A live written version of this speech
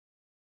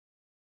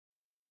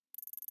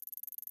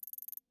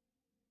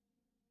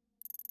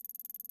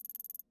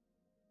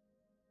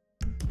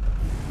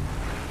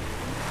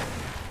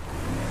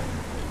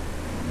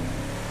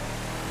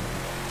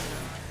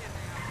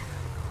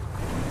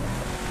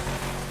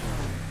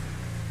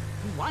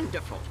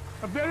wonderful.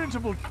 A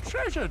veritable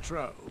treasure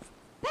trove.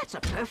 That's a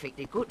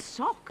perfectly good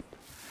sock.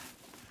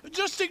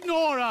 Just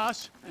ignore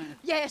us.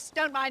 Yes,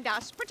 don't mind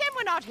us. Pretend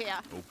we're not here.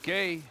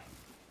 Okay.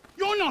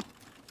 You're not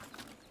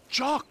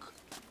Jock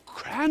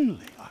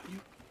Cranley, are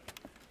you?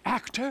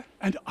 Actor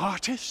and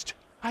artist?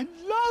 I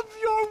love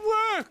your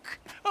work.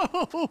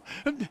 Oh,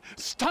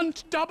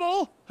 stunt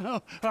double.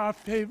 Oh, our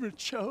favorite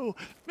show.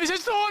 Mrs.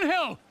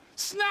 Thornhill,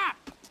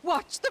 snap.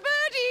 Watch the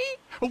birdie.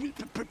 Oh,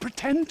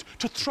 pretend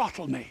to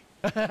throttle me.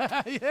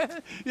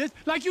 Yes,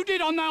 like you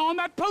did on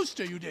that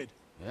poster you did.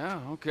 Yeah,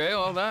 okay,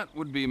 well, that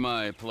would be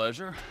my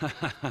pleasure.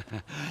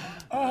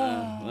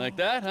 Like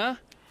that, huh?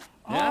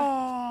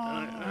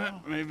 Yeah?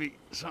 Maybe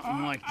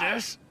something like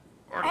this?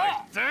 Or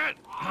like that?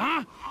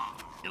 Huh?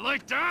 You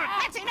like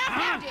that? That's enough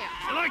now, dear.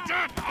 You like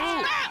that?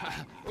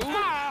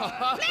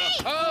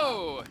 Please.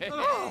 Oh,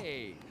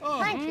 hey.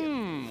 Thank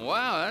you.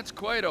 Wow, that's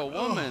quite a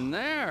woman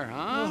there,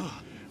 huh?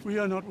 Oh, we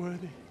are not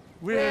worthy.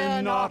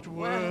 We're not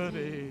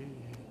worthy.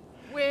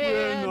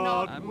 We're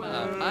not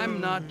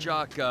I'm not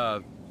Jock,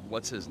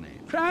 what's his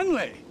name?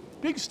 Cranley,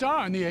 big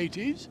star in the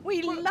 80s.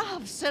 We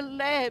love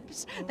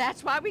celebs.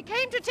 That's why we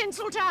came to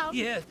Tinseltown.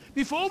 Yes,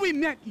 before we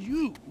met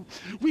you,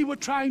 we were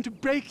trying to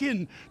break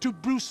in to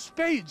Bruce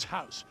Spade's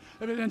house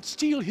and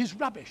steal his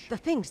rubbish. The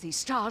things these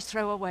stars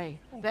throw away,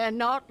 they're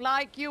not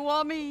like you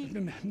or me.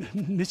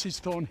 Mrs.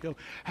 Thornhill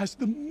has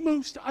the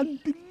most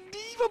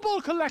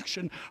unbelievable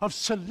collection of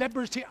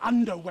celebrity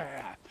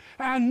underwear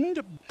and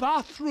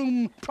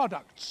bathroom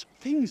products.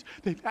 Things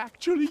they've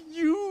actually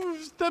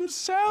used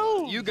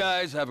themselves. You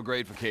guys have a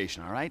great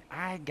vacation, all right?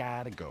 I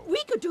gotta go.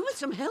 We could do with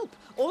some help.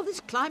 All this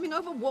climbing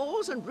over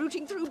walls and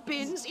rooting through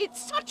bins,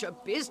 it's such a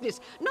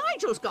business.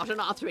 Nigel's got an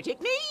arthritic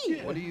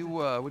knee. What do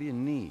you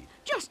need?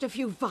 Just a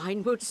few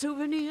Vinewood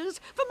souvenirs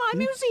for my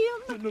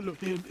museum.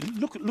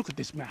 Look at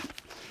this map.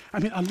 I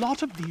mean, a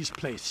lot of these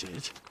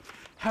places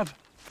have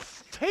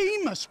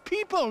famous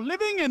people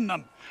living in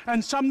them,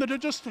 and some that are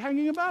just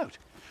hanging about.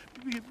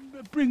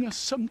 Bring us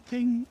some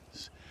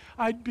things.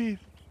 I'd be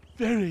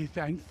very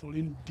thankful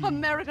indeed.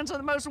 Americans are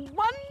the most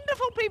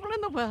wonderful people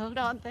in the world,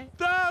 aren't they?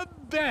 The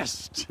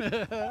best!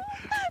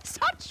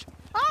 Such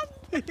fun!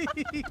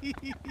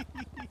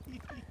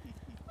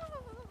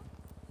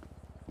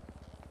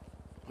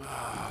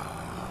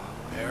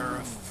 Pair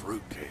of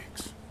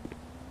fruitcakes.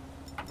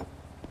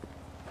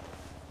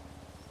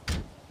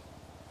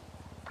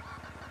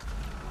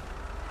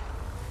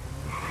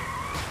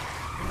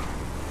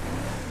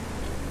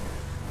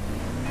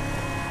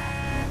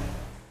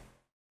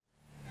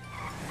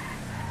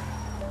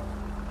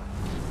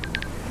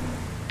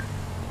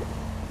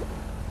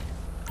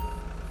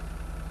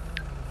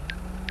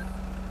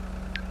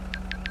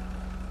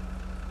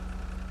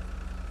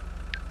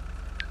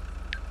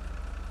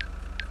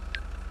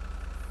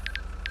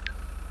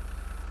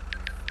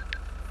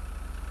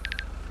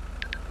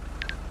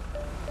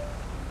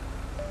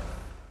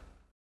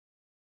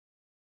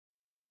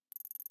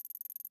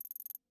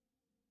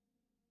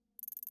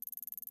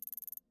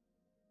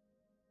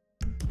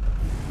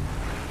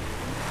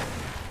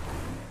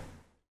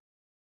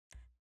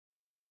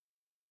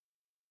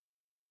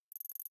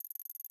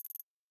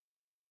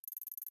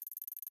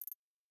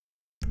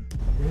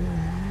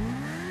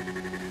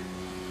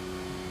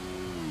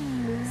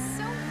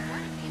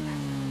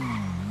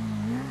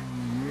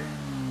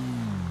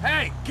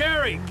 Hey,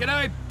 Kerry, can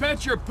I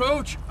pet your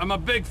pooch? I'm a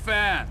big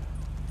fan.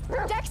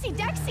 Dexie,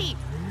 Dexie!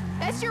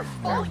 That's your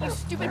fault, you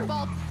stupid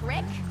bald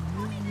prick!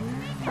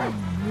 Hey,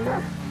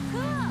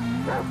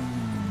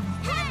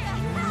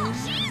 hell,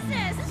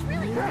 Jesus! This is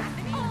really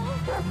happening!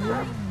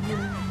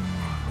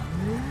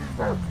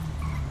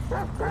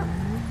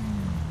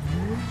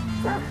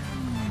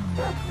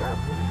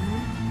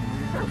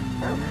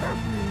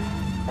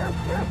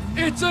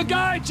 It's a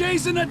guy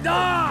chasing a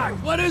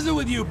dog! What is it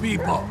with you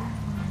people?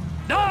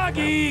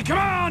 Doggy! Come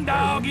on,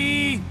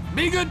 doggy!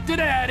 Be good to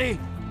daddy!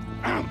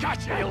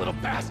 Gotcha, you little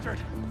bastard!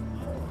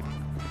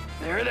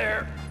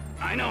 There.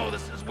 I know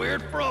this is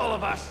weird for all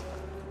of us.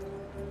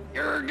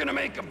 You're gonna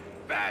make a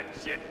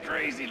batshit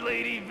crazy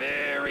lady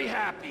very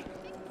happy.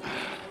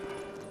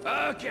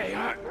 Okay,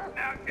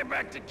 now get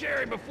back to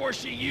Kerry before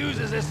she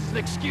uses this as an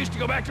excuse to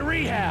go back to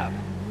rehab.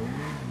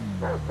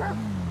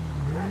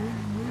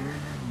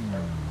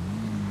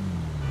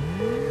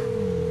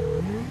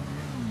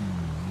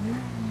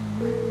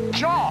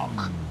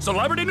 Jock!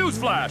 Celebrity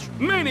newsflash!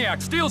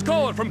 Maniac steals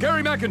collar from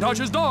Kerry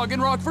McIntosh's dog in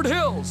Rockford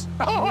Hills.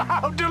 Oh,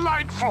 how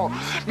delightful!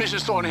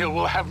 Mrs. Thornhill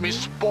will have me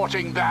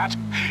sporting that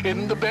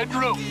in the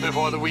bedroom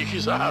before the week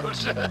is out.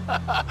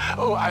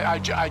 Oh,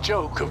 I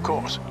joke, of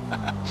course.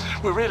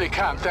 We really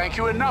can't thank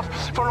you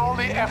enough for all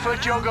the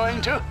effort you're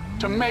going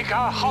to make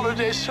our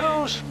holiday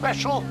so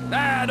special.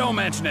 Ah, don't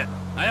mention it.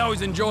 I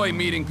always enjoy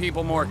meeting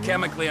people more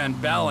chemically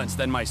unbalanced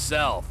than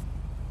myself.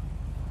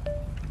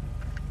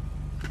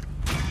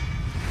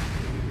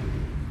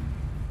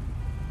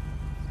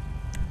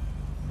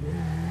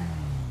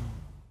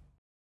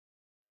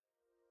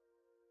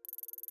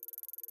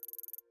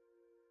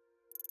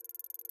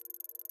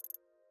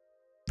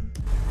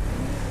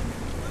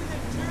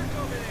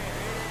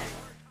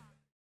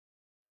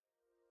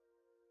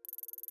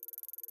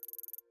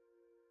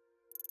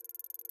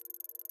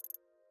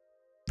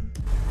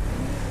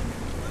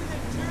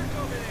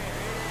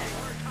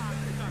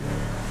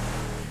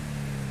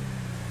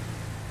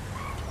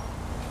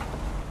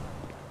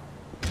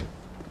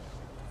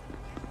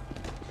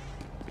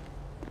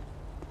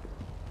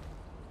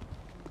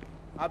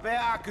 I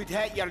bet I could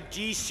hit your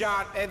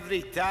G-sharp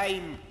every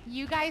time.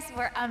 You guys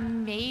were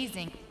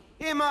amazing.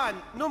 Hey man,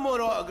 no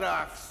more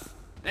autographs.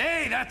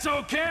 Hey, that's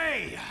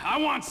okay. I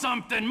want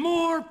something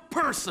more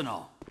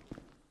personal.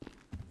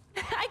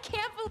 I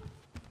can't believe...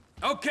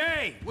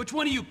 Okay, which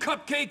one of you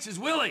cupcakes is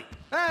Willie?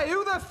 Hey,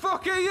 who the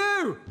fuck are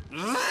you?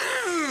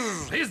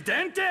 His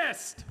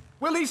dentist!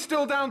 Willie's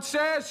still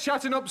downstairs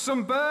chatting up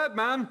some bird,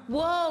 man.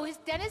 Whoa, his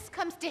dentist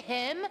comes to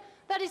him?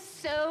 That is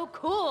so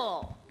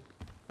cool.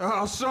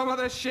 Oh, some of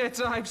the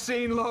shit I've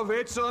seen, love,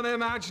 it's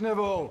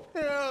unimaginable.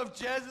 You know, if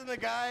Jez and the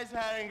guys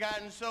hadn't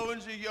gotten so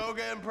into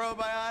yoga and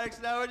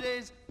probiotics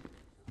nowadays.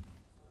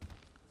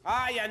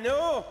 Ah, you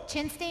know.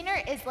 Chin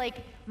Stainer is like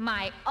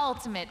my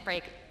ultimate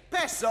break.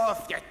 Piss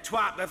off, you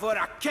twat, before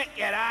I kick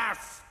your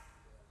ass.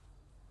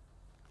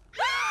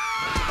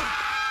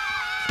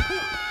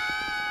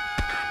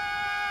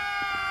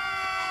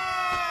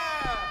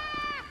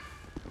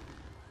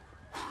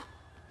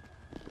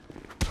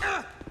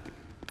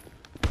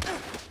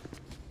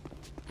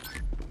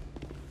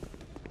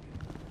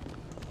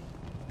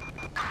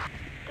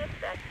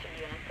 Dispatch to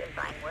units in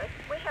Vinewood.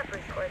 We have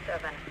reports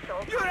of an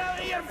assault. You're out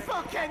of your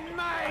fucking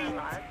mind!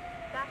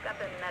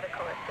 Backup and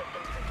medical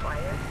assistance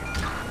required.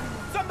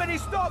 Somebody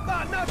stop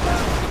that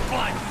nothing!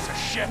 Blind piece of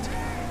shit!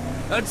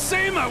 I'd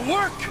say my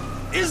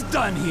work is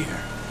done here.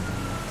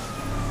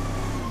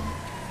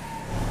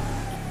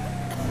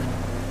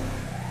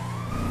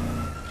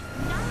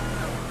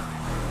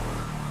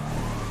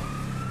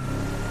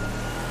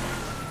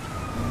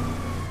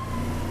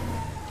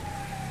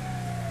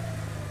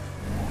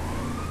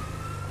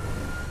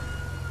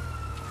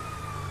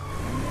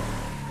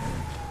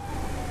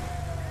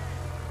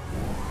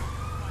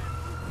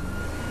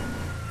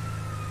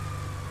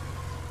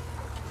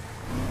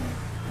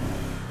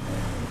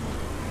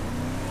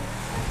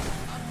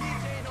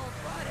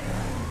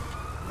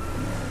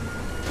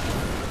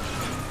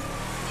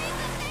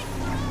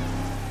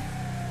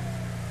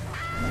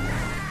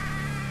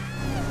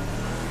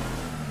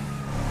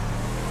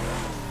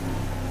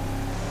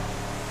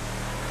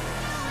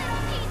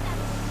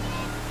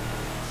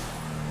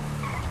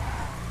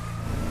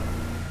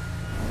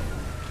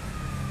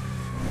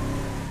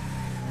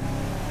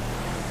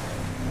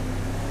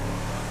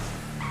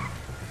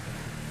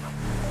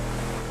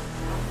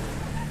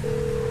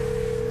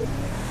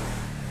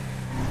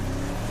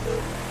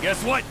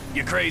 Guess what,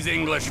 you crazy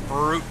English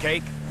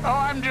fruitcake? Oh,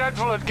 I'm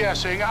dreadful at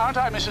guessing, aren't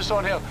I, Mrs.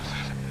 Thornhill?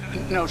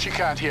 No, she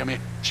can't hear me.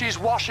 She's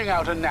washing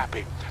out a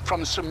nappy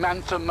from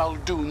Samantha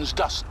Muldoon's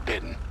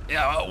dustbin.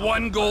 Yeah,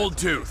 one gold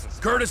tooth,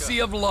 courtesy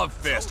of Love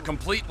Fist,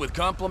 complete with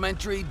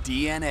complimentary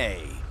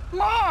DNA.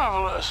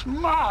 Marvelous,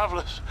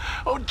 marvelous.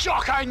 Oh,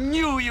 Jock, I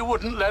knew you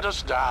wouldn't let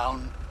us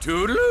down.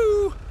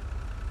 Toodaloo!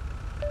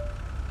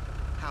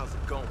 How's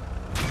it going?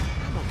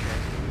 I'm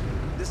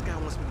okay. This guy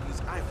wants me to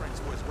use iframes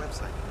for his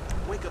website.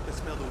 Wake up and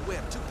smell the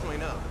web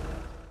 2.0.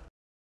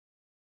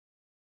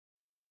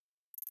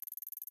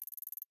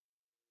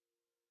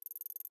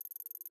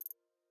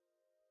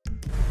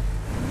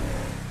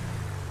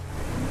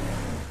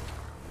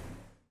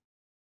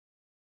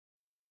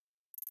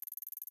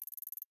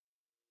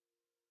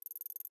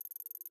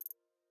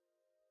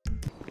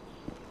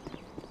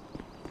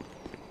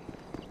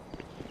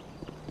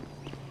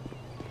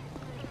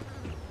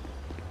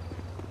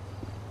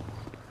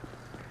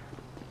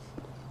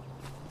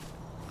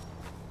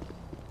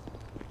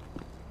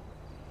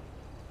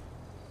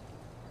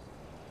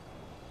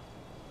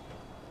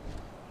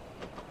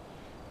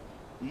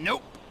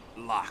 Nope,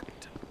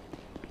 locked.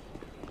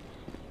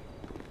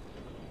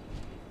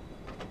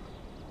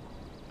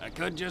 I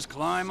could just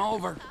climb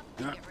over.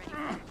 Opportunity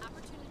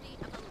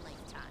of a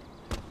lifetime.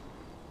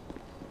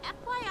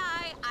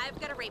 FYI,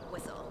 I've got a rape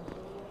whistle.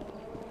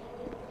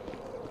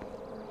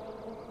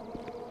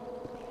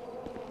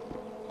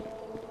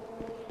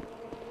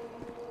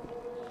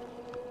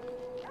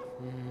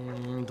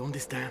 ¿Dónde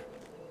está?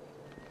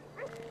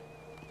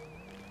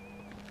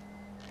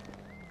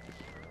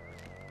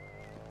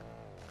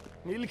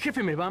 El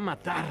jefe me va a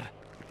matar.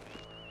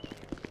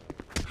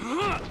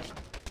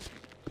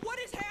 What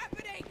is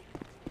happening?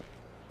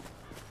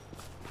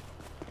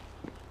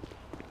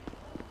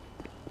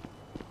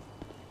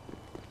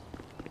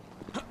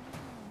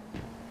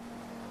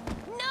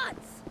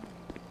 Nuts!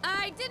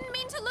 I didn't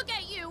mean to look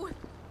at you.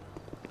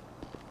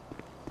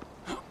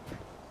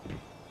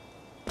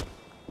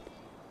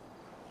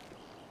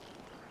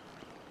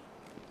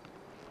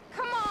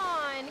 Come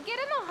on, get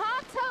in the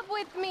hot tub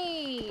with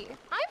me.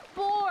 I'm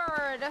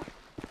bored.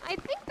 I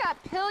think that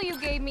pill you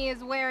gave me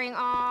is wearing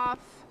off.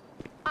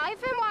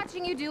 I've been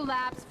watching you do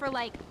laps for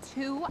like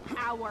 2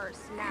 hours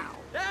now.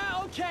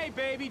 Yeah, okay,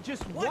 baby,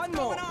 just What's one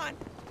more. going on?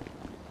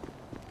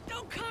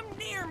 Don't come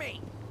near me.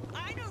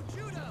 I know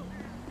judo.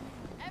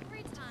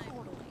 Every time.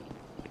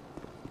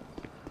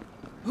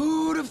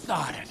 Who'd have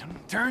thought it?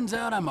 Turns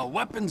out I'm a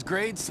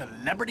weapons-grade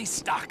celebrity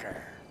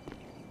stalker.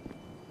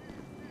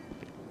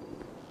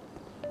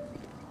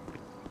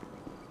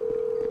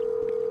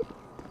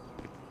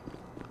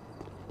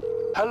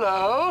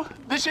 Hello?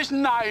 This is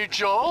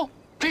Nigel.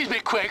 Please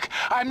be quick.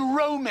 I'm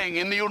roaming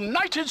in the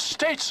United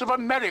States of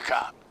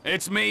America.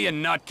 It's me, you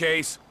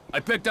nutcase. I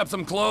picked up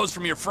some clothes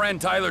from your friend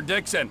Tyler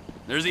Dixon.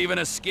 There's even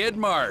a skid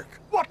mark.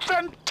 What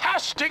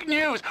fantastic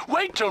news!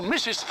 Wait till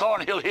Mrs.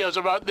 Thornhill hears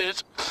about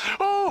this.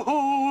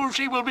 Oh,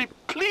 she will be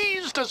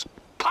pleased as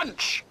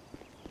punch.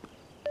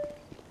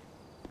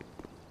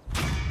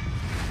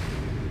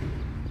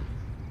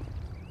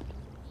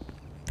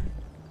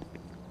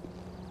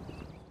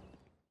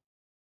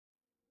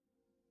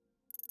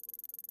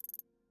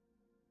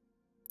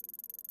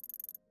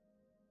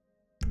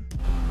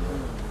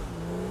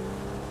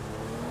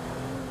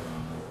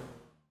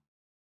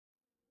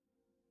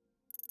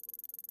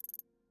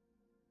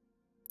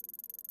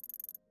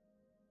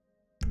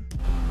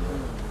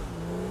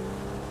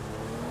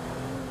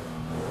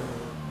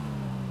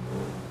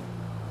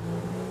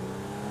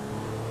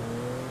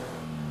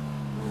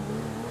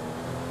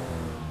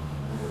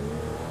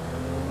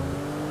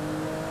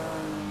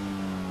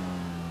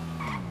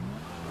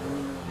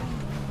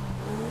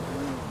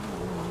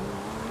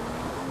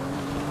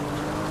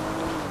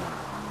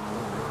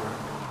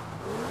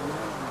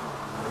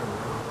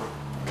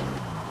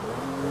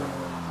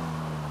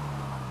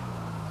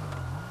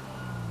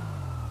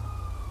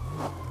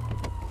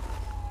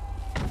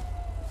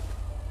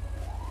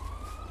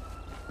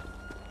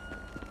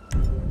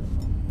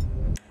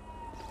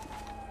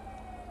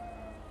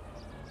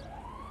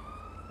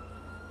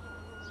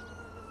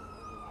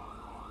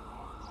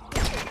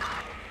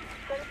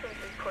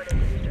 Reported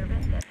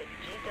disturbance at the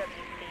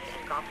GWC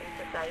and Golfing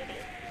Society.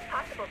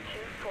 Possible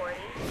 240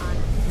 on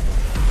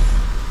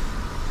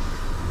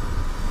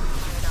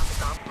the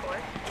golf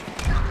course.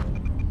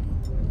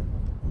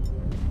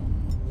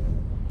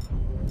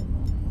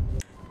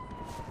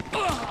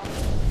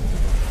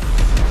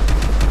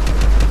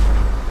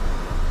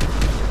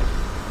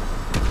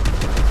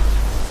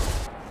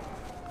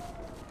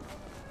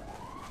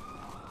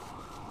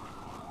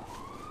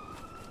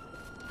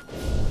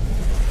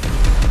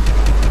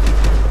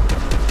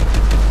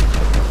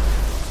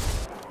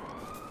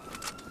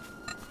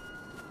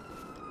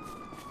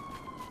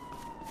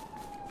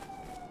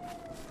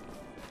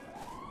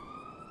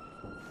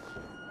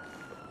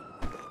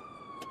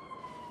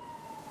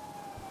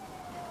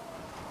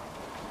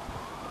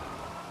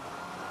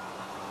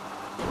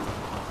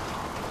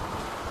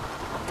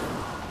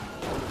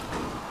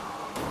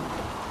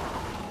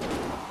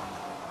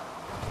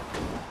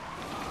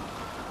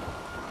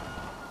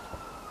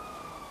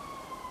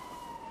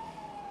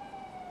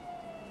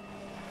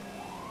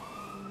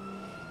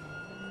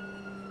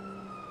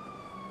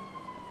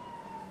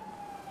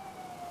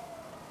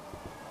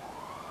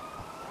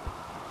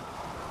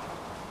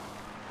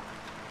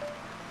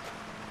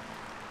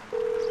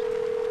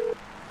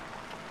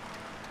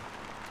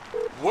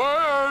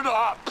 Word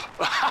up!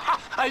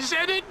 I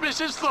said it,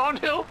 Mrs.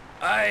 Thornhill.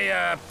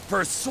 I,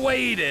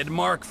 persuaded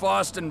Mark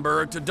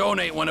Fostenberg to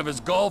donate one of his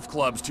golf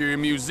clubs to your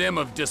Museum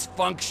of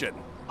Dysfunction.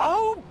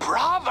 Oh,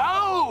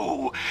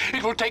 bravo!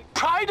 It will take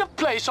pride of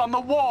place on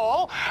the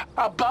wall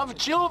above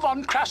Jill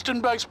von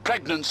Krastenberg's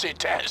pregnancy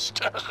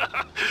test.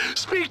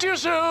 Speak to you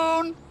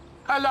soon.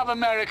 I love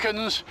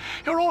Americans.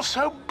 You're all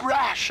so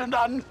brash and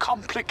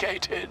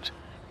uncomplicated.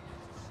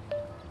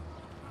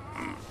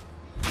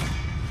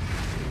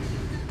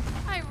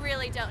 I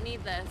really don't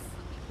need this.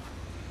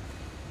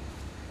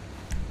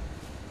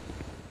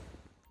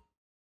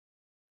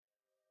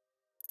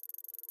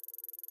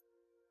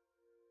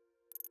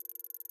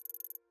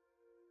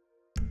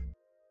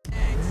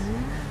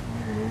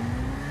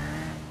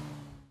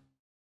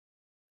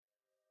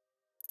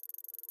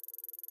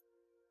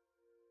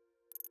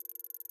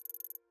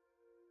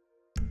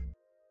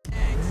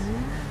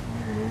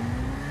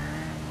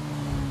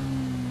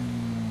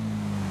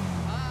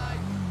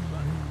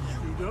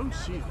 You don't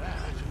see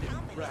that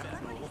in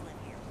Bracknell.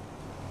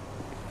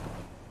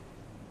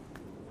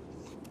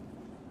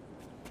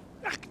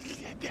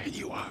 There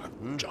you are,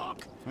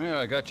 Jock. Yeah,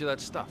 I got you that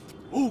stuff.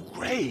 Oh,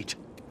 great.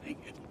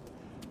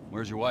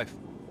 Where's your wife?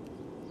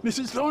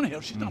 Mrs.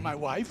 Thornhill, she's not my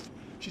wife.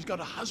 She's got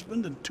a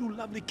husband and 2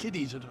 lovely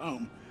kiddies at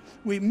home.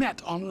 We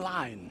met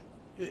online.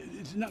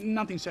 It's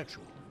nothing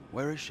sexual.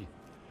 Where is she?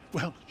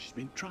 Well, she's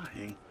been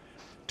trying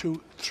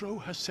to throw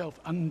herself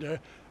under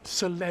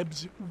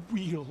celebs'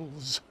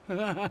 wheels.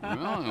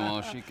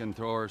 Well, she can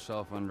throw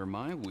herself under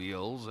my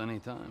wheels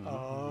anytime.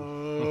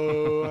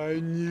 Oh, I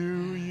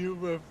knew you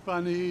were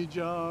funny,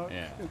 Jock.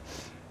 Yeah.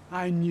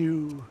 I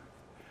knew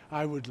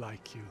I would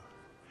like you.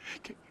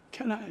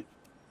 Can I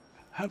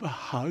have a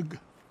hug?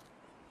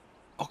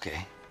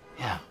 Okay.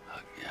 Yeah.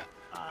 Hug, yeah.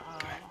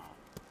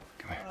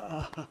 Come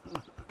here.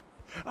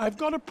 I've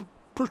got a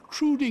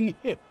protruding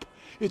hip.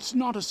 It's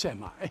not a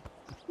semi.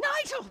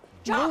 Nigel!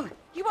 Jock! No.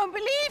 You won't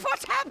believe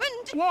what's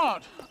happened!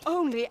 What?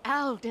 Only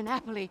Al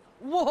DiNapoli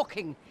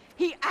walking.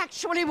 He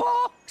actually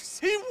walks!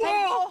 He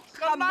walks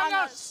among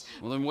us!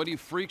 Well, then what are you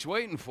freaks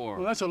waiting for?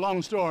 Well, that's a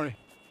long story.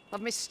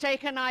 of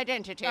mistaken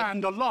identity.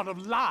 And a lot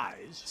of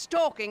lies.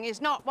 Stalking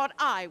is not what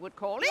I would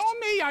call it. Nor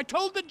me. I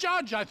told the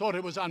judge I thought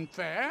it was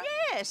unfair.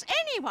 Yes,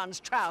 anyone's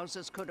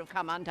trousers could have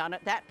come undone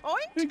at that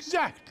point.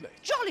 Exactly.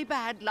 Jolly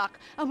bad luck,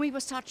 and we were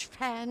such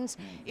fans.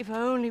 If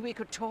only we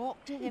could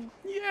talk to him.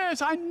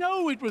 Yes, I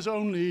know it was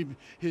only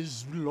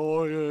his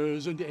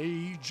lawyers and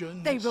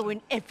agents. They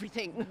ruin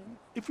everything.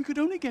 If we could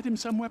only get him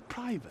somewhere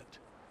private.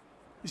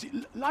 You see,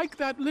 like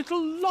that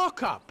little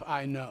lockup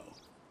I know.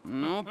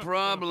 No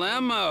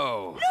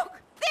problemo.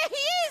 Look, there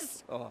he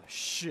is! Oh,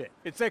 shit.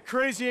 It's that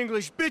crazy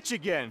English bitch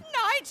again.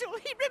 Nigel,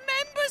 he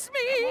remembers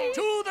me!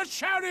 To the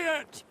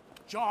chariot!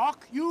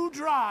 Jock, you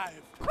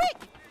drive.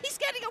 Quick! He's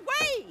getting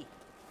away!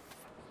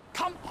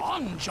 Come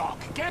on, Jock,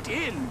 get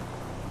in.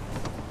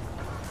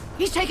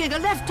 He's taking a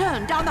left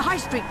turn down the high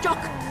street, Jock.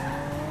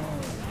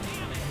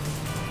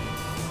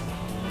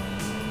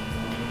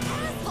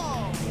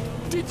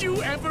 Did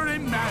you ever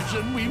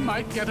imagine we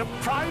might get a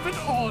private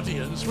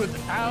audience with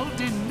Al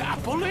Di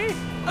Napoli?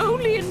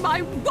 Only in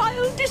my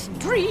wildest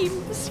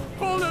dreams.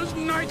 All those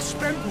nights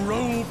spent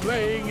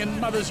role-playing in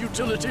Mother's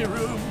utility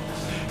room.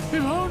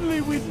 If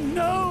only we'd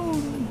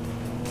known.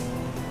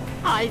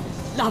 I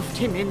loved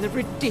him in The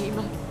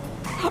Redeemer.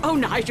 Oh,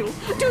 Nigel,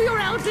 do your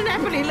Al Di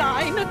Napoli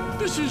line.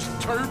 This is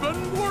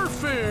turban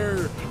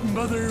warfare,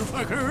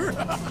 motherfucker.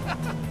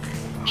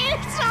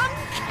 It's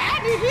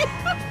uncanny.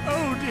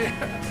 Oh, dear.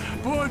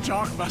 Poor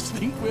Jock must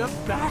think we're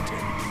batting.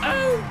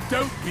 Oh,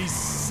 don't be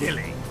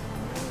silly.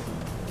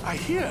 I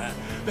hear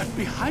that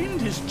behind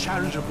his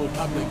charitable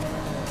public...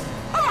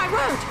 Oh, my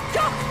word!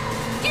 Jock!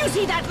 Do you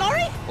see that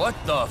lorry? What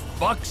the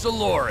fuck's a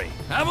lorry?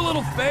 Have a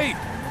little faith.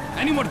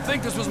 Anyone would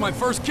think this was my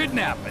first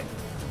kidnapping.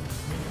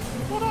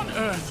 What on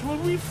earth will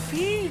we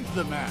feed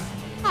the man?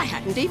 I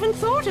hadn't even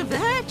thought of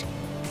that.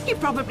 He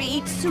probably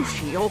eats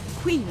sushi or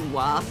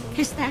quinoa.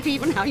 Is that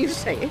even how you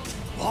say it?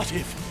 What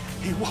if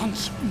he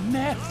wants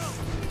meth?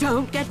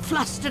 Don't get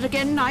flustered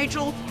again,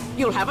 Nigel.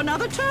 You'll have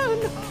another turn.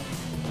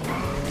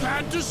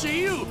 Glad to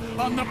see you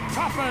on the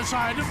proper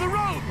side of the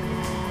road.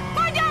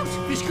 Find out!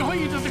 He's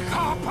going into the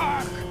car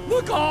park.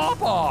 The car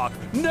park?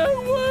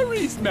 No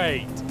worries,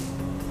 mate.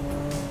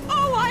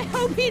 Oh, I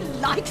hope he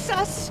likes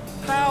us.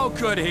 How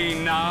could he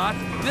not?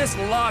 This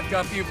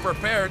lockup you've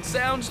prepared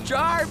sounds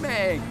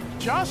charming.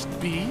 Just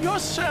be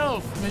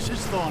yourself, Mrs.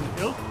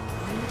 Thornhill.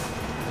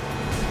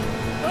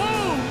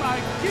 Oh,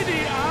 my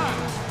giddy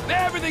aunt.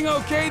 Everything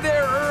okay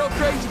there, Earl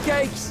Crazy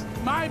Cakes?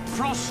 My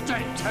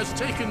prostate has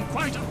taken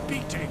quite a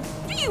beating.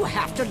 Do you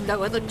have to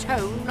lower the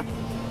tone?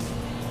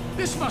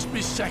 This must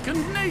be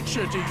second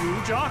nature to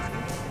you, Jock.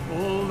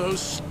 All those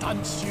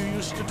stunts you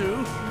used to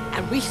do.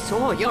 And we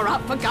saw you're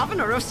up for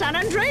governor of San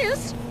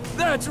Andreas.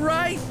 That's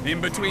right. In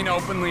between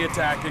openly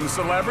attacking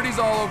celebrities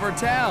all over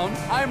town,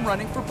 I'm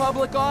running for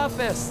public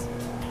office.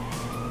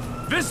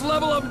 This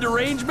level of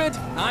derangement,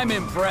 I'm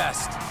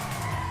impressed.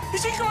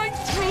 Is he going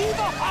through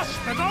the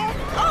hospital?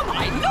 Oh,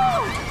 my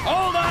Lord!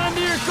 Hold on to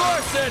your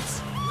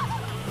corsets!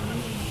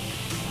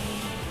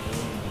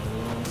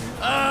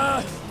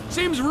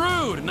 Seems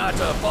rude not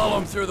to follow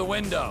him through the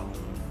window.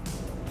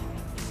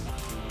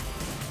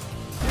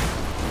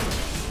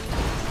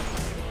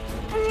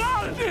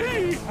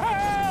 Bloody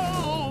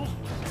hell!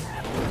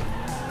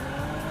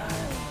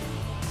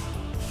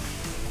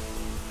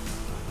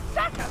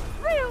 Such a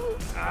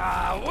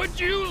thrill! Would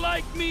you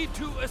like me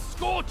to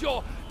escort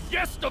your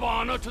guest of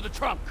honor to the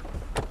trunk?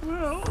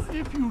 Well,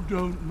 if you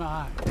don't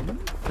mind.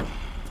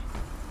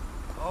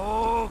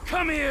 Oh,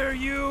 come here,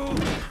 you!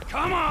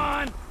 Come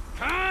on!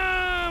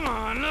 Come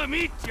on! Let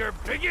me meet your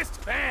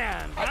biggest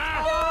fan!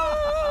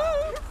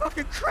 Huh? You're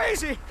fucking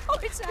crazy! Oh,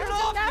 it's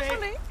Al Di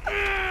Napoli!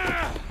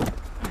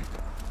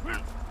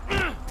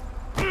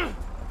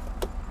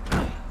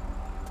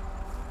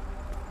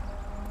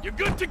 You're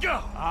good to go!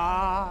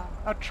 Ah,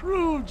 a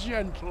true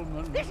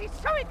gentleman. This is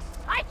so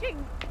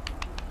exciting!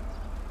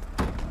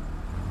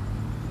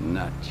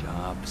 Nut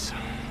jobs.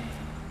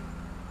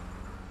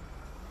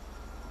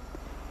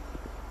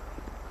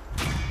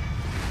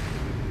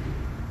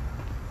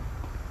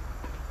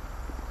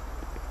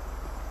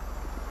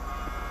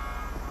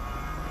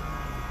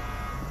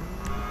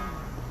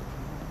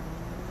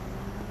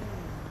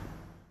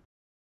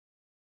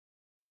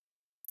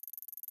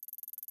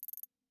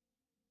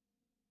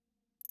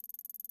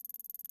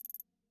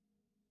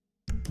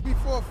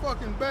 Before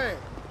fucking bad.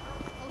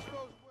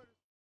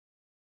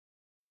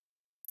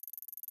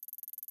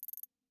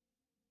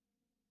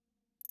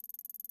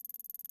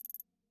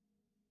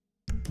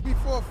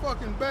 Before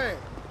fucking bad.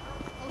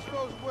 I'm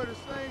supposed to wear the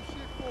same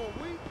shit for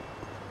a week.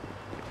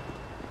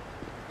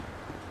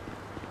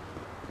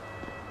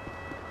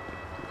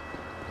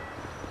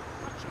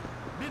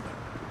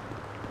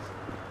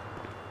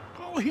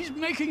 Oh, he's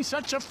making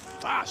such a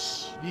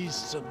fuss, these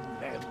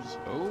celebs.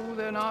 Oh,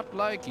 they're not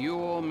like you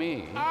or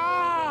me.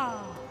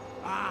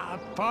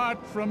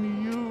 Apart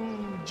from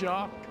you,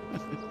 Jock.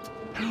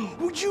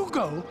 Would you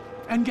go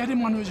and get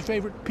him one of his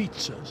favorite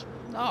pizzas?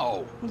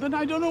 No. Well, then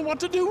I don't know what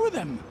to do with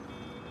him.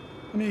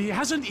 I mean, he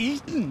hasn't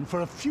eaten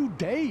for a few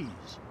days.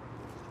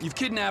 You've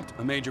kidnapped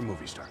a major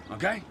movie star,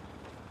 okay?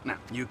 Now,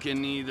 you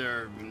can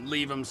either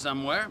leave him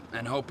somewhere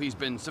and hope he's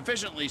been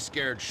sufficiently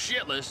scared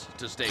shitless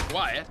to stay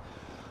quiet,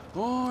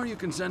 or you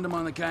can send him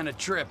on the kind of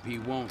trip he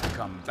won't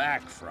come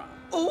back from.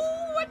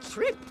 Oh, a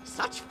trip!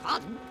 Such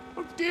fun!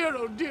 Oh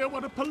dear,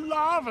 what a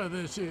palaver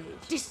this is.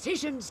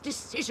 Decisions,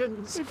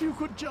 decisions. If you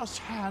could just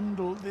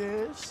handle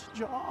this,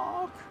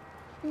 Jock.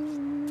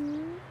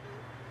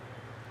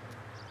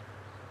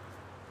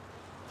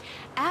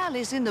 Al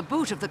is in the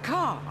boot of the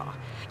car.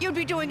 You'd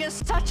be doing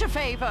us such a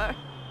favor.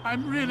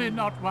 I'm really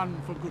not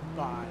one for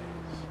goodbyes.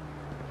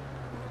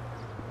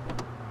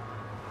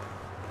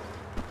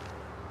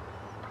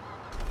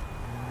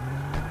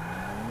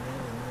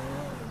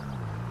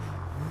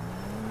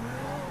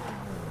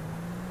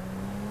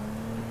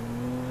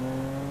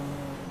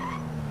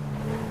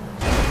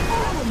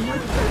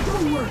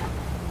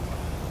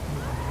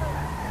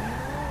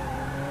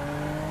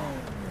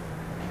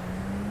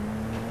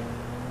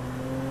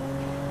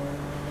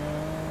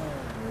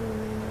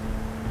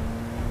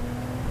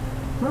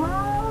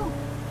 Hello?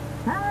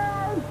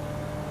 Hey!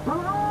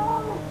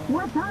 Hello?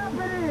 What's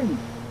happening?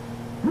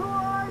 Who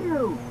are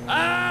you?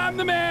 I'm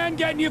the man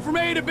getting you from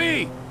A to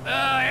B.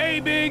 A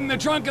being the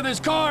trunk of this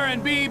car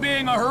and B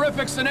being a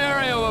horrific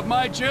scenario of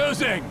my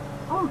choosing.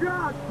 Oh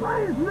God,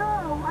 please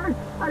no!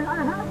 I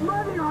have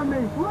money on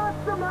me,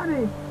 lots of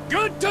money!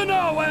 Good to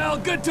know, Al,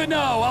 good to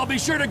know. I'll be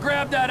sure to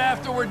grab that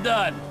after we're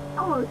done.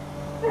 Oh,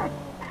 shit!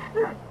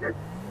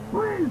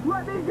 Please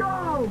let me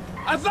go!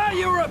 I thought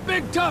you were a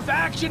big, tough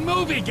action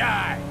movie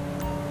guy.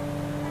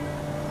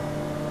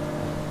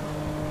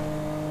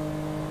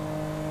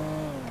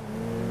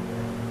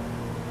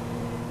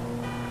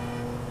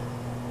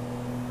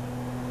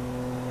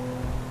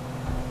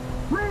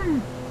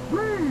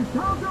 Please,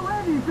 don't do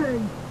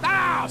anything!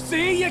 Ah,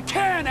 see, you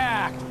can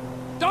act.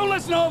 Don't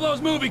listen to all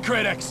those movie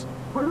critics.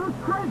 Are those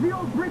crazy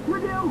old bricks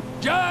with you?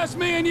 Just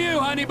me and you,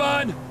 honey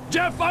bun. Did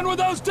you have fun with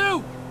those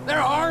two?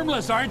 They're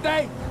harmless, aren't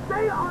they?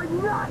 They are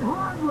not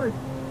harmless!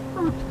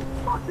 Those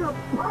fucked up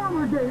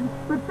parlor games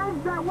that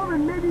think that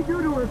woman may be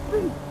due to her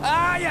feet!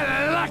 Ah, you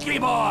lucky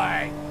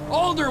boy!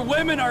 Older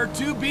women are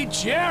to be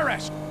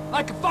cherished,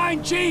 like a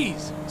fine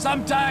cheese.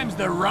 Sometimes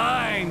the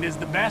rind is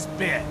the best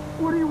bit.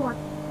 What do you want?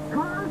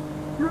 Cars?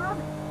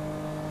 Drugs?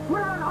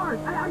 What about art?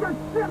 I got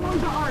shitloads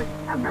of art!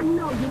 I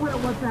know you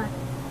wouldn't want that!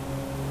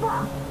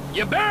 Fuck!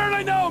 You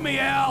barely know me,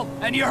 Al,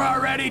 and you're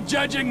already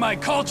judging my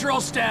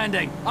cultural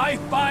standing. I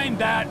find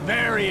that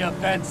very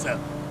offensive.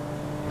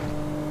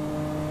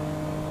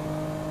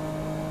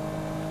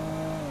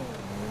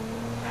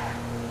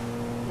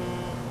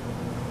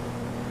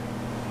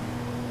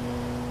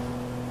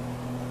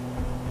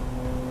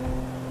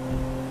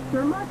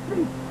 There must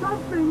be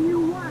something you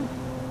want.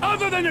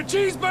 Other than a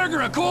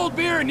cheeseburger, a cold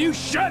beer, and you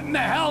shutting the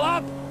hell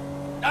up,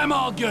 I'm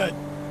all good.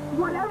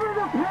 Whatever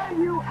they're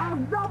paying you, I'll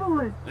double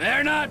it.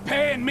 They're not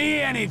paying me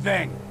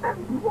anything. Then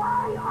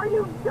why are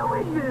you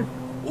doing this?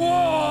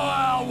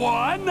 Well,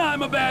 one,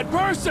 I'm a bad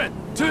person.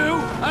 Two,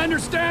 I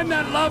understand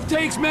that love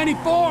takes many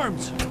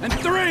forms. And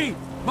three,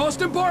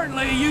 most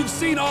importantly, you've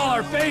seen all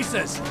our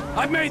faces.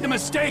 I've made the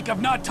mistake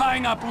of not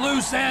tying up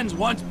loose ends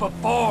once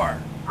before.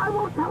 I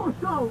won't tell a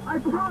soul, I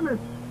promise.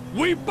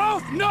 We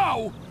both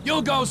know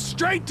you'll go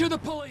straight to the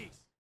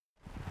police.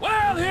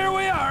 Well, here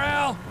we are,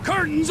 Al.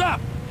 Curtains up.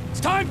 It's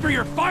time for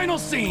your final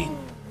scene.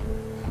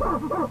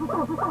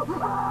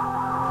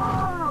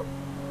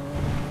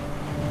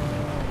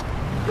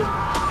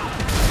 Ah!